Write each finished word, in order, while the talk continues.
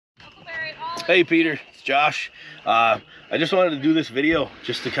Hey Peter, it's Josh. I just wanted to do this video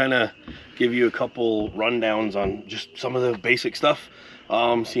just to kind of give you a couple rundowns on just some of the basic stuff.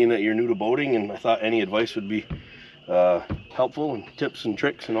 Seeing that you're new to boating, and I thought any advice would be helpful, and tips and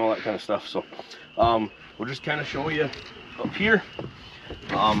tricks and all that kind of stuff. So we'll just kind of show you up here.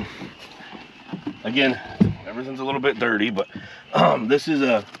 Again, everything's a little bit dirty, but this is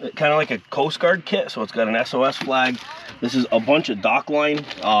a kind of like a Coast Guard kit. So it's got an SOS flag. This is a bunch of dock line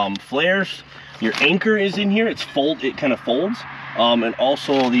flares. Your anchor is in here. It kind of folds, and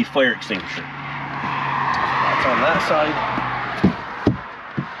also the fire extinguisher. That's on that side.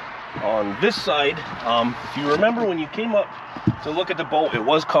 On this side, if you remember when you came up to look at the boat, it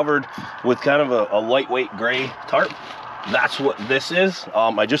was covered with kind of a lightweight gray tarp. That's what this is.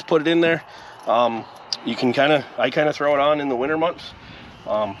 I just put it in there. You can I kind of throw it on in the winter months.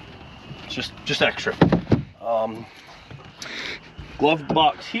 Just extra. Glove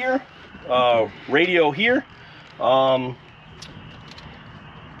box here, radio here.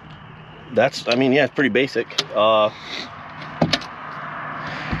 That's, I mean, yeah, it's pretty basic.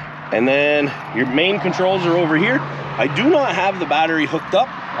 And then your main controls are over here. I do not have the battery hooked up.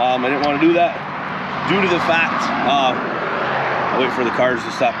 I didn't want to do that due to the fact, I'll wait for the cars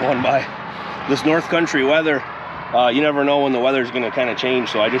to stop going by. This North Country weather, you never know when the weather's going to kind of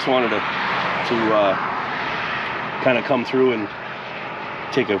change. So I just wanted to kind of come through and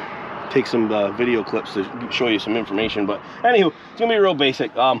take some video clips to show you some information. But anywho, it's gonna be real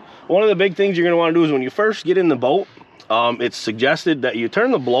basic. One of the big things you're gonna want to do is when you first get in the boat, it's suggested that you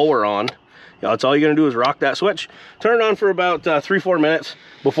turn the blower on. That's all you're gonna do is rock that switch, turn it on for about 3-4 minutes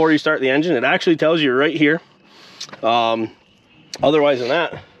before you start the engine. It actually tells you right here. Otherwise than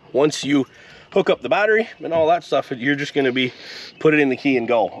that, once you hook up the battery and all that stuff, you're just gonna be put it in the key and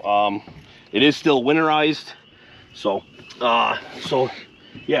go. It is still winterized, so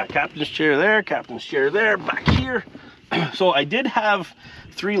yeah, captain's chair there, back here. So I did have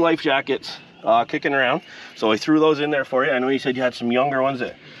 3 life jackets kicking around, so I threw those in there for you. I know you said you had some younger ones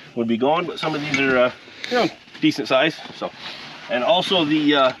that would be gone, but some of these are you know, decent size. So, and also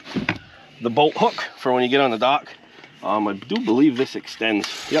the boat hook for when you get on the dock. I do believe this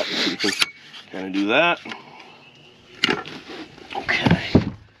extends. Yep, so you can kind of do that. Okay.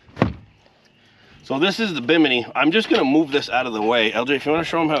 So this is the bimini. I'm just gonna move this out of the way. LJ, if you want to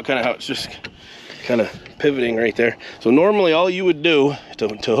show them how it's just kind of pivoting right there. So normally all you would do to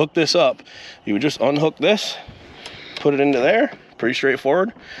hook this up, you would just unhook this, put it into there, pretty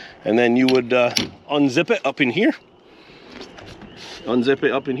straightforward, and then you would unzip it up in here. Unzip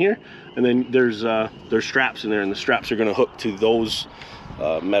it up in here, and then there's straps in there, and the straps are gonna hook to those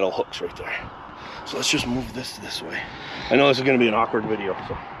metal hooks right there. So let's just move this way. I know this is gonna be an awkward video,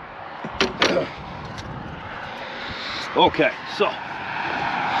 so. Okay, so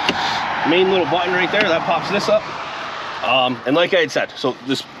main little button right there, that pops this up. And like I had said, so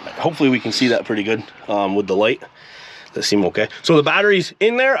this, hopefully we can see that pretty good with the light. That seem okay. So the battery's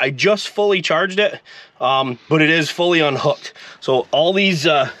in there. I just fully charged it, but it is fully unhooked. So all these,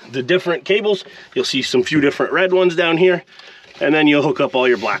 the different cables, you'll see some few different red ones down here, and then you'll hook up all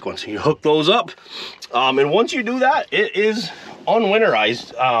your black ones. You hook those up, and once you do that, it is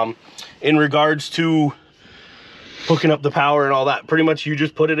unwinterized in regards to hooking up the power and all that. Pretty much you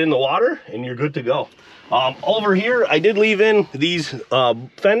just put it in the water and you're good to go. Over here, I did leave in these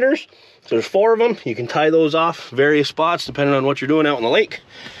fenders. So there's 4 of them. You can tie those off various spots depending on what you're doing out in the lake.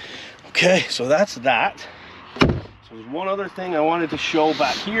 Okay, so that's that. So there's one other thing I wanted to show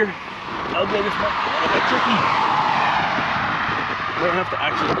back here. Okay, this might be a little bit tricky. Might have to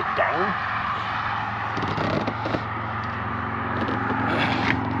actually get down.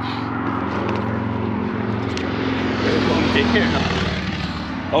 Take care.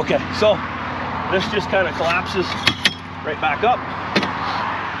 Okay, so this just kind of collapses right back up.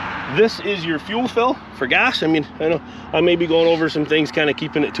 This is your fuel fill for gas. I mean, I know I may be going over some things, kind of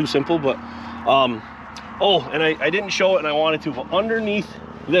keeping it too simple, but oh, and I didn't show it and I wanted to, but underneath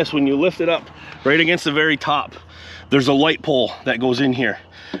this, when you lift it up right against the very top, there's a light pole that goes in here,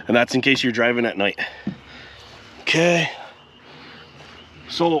 and that's in case you're driving at night. Okay.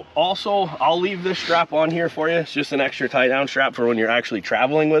 So also, I'll leave this strap on here for you. It's just an extra tie down strap for when you're actually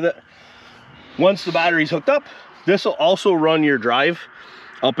traveling with it. Once the battery's hooked up, this will also run your drive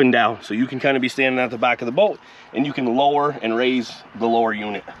up and down. So you can kind of be standing at the back of the boat and you can lower and raise the lower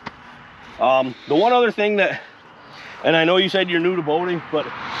unit. The one other thing that, and I know you said you're new to boating, but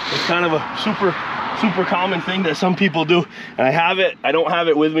it's kind of a super common thing that some people do. And I have it, I don't have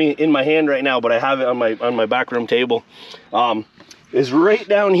it with me in my hand right now, but I have it on my back room table. Is right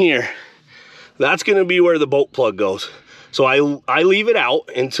down here. That's gonna be where the boat plug goes. So I leave it out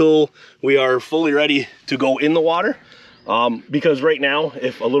until we are fully ready to go in the water. Because right now,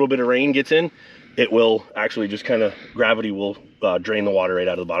 if a little bit of rain gets in, it will actually just kind of, gravity will drain the water right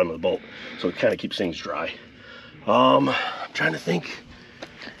out of the bottom of the boat. So it kind of keeps things dry. I'm trying to think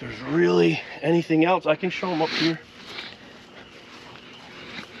if there's really anything else. I can show them up here.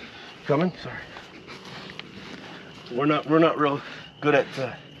 Coming? Sorry. We're not real good at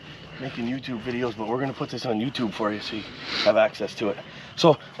making YouTube videos, but we're gonna put this on YouTube for you so you have access to it.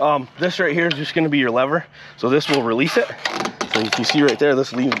 So this right here is just gonna be your lever. So this will release it. So if you see right there,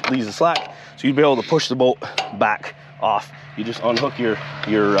 this leaves the slack. So you'd be able to push the boat back off. You just unhook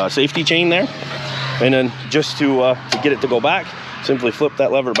your safety chain there. And then just to get it to go back, simply flip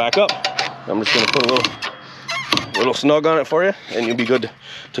that lever back up. I'm just gonna put a little snug on it for you, and you'll be good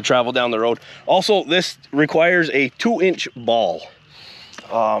to travel down the road. Also, this requires a 2-inch ball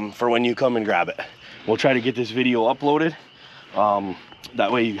for when you come and grab it. We'll try to get this video uploaded.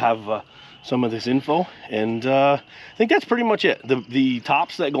 That way you have some of this info. And I think that's pretty much it. The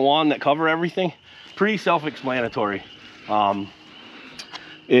tops that go on that cover everything, pretty self-explanatory.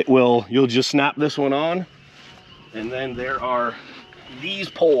 You'll just snap this one on, and then there are these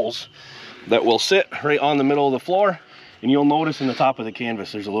poles that will sit right on the middle of the floor, and you'll notice in the top of the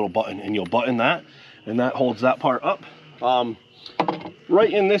canvas there's a little button, and you'll button that, and that holds that part up.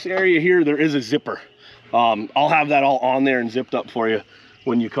 Right in this area here there is a zipper. I'll have that all on there and zipped up for you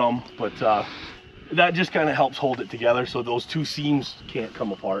when you come, but that just kind of helps hold it together so those two seams can't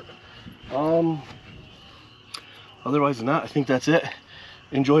come apart. Otherwise than that, I think that's it.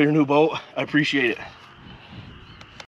 Enjoy your new boat. I appreciate it.